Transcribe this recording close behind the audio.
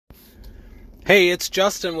Hey, it's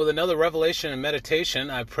Justin with another revelation and meditation.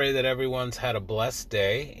 I pray that everyone's had a blessed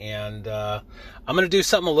day, and I'm going to do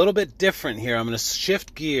something a little bit different here. I'm going to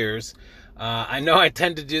shift gears. I know I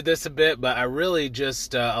tend to do this a bit, but I really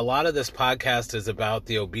just, a lot of this podcast is about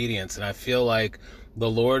the obedience, and I feel like the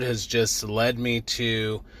Lord has just led me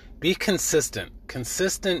to be consistent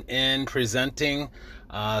in presenting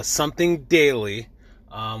something daily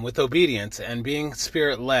with obedience and being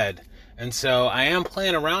Spirit-led. And so I am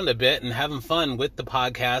playing around a bit and having fun with the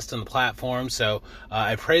podcast and the platform. So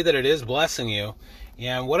I pray that it is blessing you.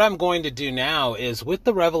 And what I'm going to do now is with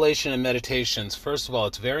the revelation and meditations, first of all,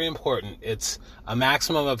 it's very important. It's a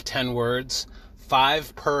maximum of 10 words,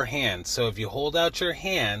 5 per hand. So if you hold out your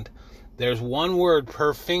hand, there's 1 word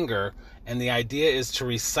per finger. And the idea is to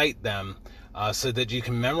recite them so that you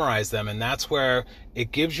can memorize them. And that's where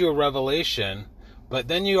it gives you a revelation. But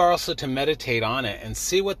then you are also to meditate on it and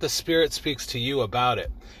see what the Spirit speaks to you about it.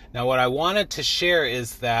 Now, what I wanted to share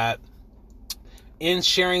is that in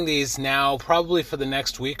sharing these now, probably for the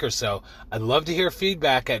next week or so, I'd love to hear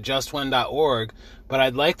feedback at JustWen.org, but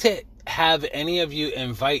I'd like to have any of you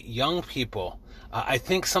invite young people. I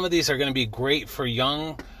think some of these are going to be great for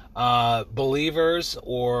young believers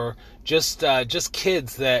or just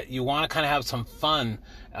kids that you want to kind of have some fun.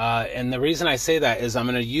 And the reason I say that is I'm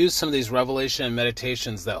going to use some of these revelation and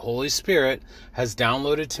meditations that Holy Spirit has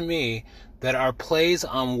downloaded to me that are plays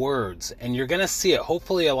on words. And you're going to see it.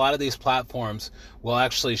 Hopefully a lot of these platforms will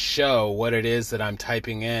actually show what it is that I'm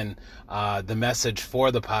typing in the message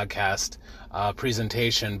for the podcast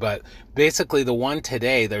presentation. But basically the one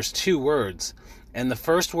today, there's 2 words. And the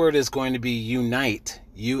first word is going to be unite,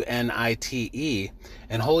 U-N-I-T-E.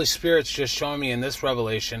 And Holy Spirit's just showing me in this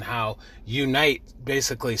revelation how unite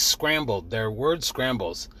basically scrambled. Their word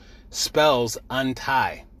scrambles, spells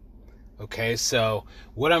untie. Okay, so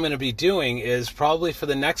what I'm going to be doing is probably for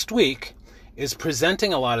the next week is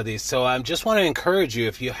presenting a lot of these. So I just want to encourage you,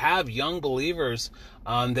 if you have young believers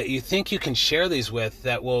that you think you can share these with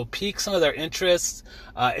that will pique some of their interests,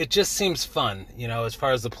 it just seems fun, as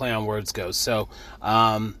far as the play on words goes. So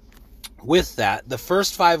with that, the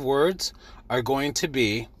first 5 words are going to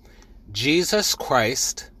be Jesus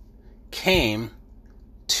Christ came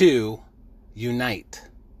to unite.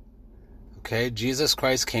 Okay, Jesus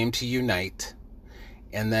Christ came to unite.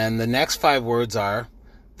 And then the next 5 words are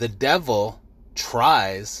the devil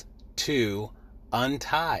tries to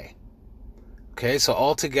untie. Okay, so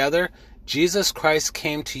all together, Jesus Christ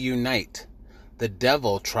came to unite. The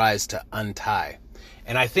devil tries to untie.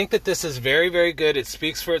 And I think that this is very, very good. It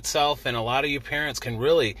speaks for itself, and a lot of you parents can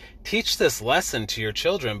really teach this lesson to your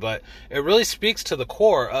children, but it really speaks to the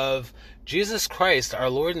core of Jesus Christ, our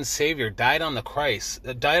Lord and Savior, died on the cross,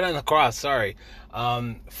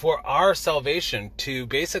 for our salvation, to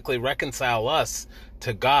basically reconcile us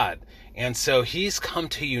to God. And so he's come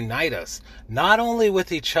to unite us, not only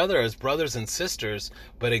with each other as brothers and sisters,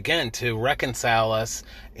 but again, to reconcile us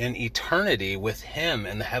in eternity with him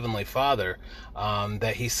and the Heavenly Father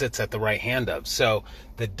that he sits at the right hand of. So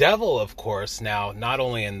the devil, of course, now, not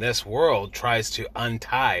only in this world, tries to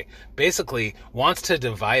untie, basically wants to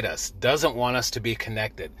divide us, doesn't want us to be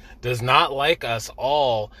connected, does not like us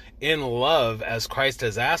all in love as Christ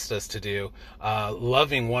has asked us to do,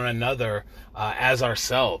 loving one another as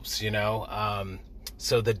ourselves,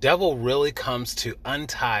 So the devil really comes to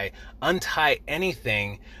untie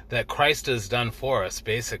anything that Christ has done for us,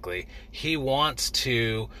 basically. He wants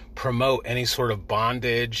to promote any sort of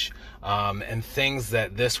bondage and things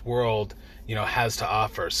that this world, has to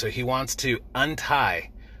offer. So he wants to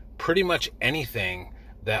untie pretty much anything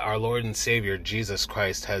that our Lord and Savior, Jesus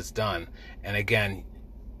Christ, has done. And again,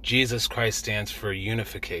 Jesus Christ stands for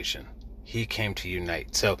unification. He came to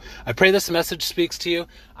unite. So I pray this message speaks to you.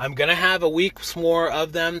 I'm going to have a week's more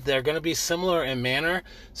of them. They're going to be similar in manner.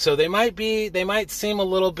 So they might seem a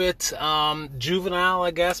little bit juvenile,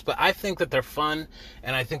 I guess, but I think that they're fun,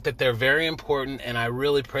 and I think that they're very important, and I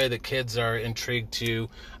really pray that kids are intrigued to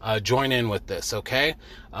join in with this, okay?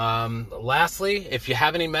 Lastly, if you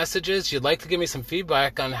have any messages, you'd like to give me some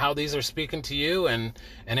feedback on how these are speaking to you, and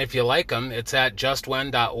if you like them, it's at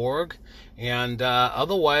JustWen.org. And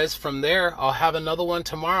otherwise, from there, I'll have another one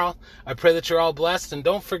tomorrow. I pray that you're all blessed. And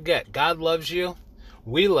don't forget, God loves you.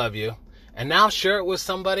 We love you. And now share it with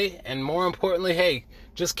somebody. And more importantly, hey,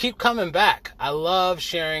 just keep coming back. I love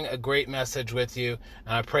sharing a great message with you.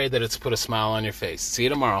 And I pray that it's put a smile on your face. See you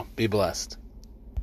tomorrow. Be blessed.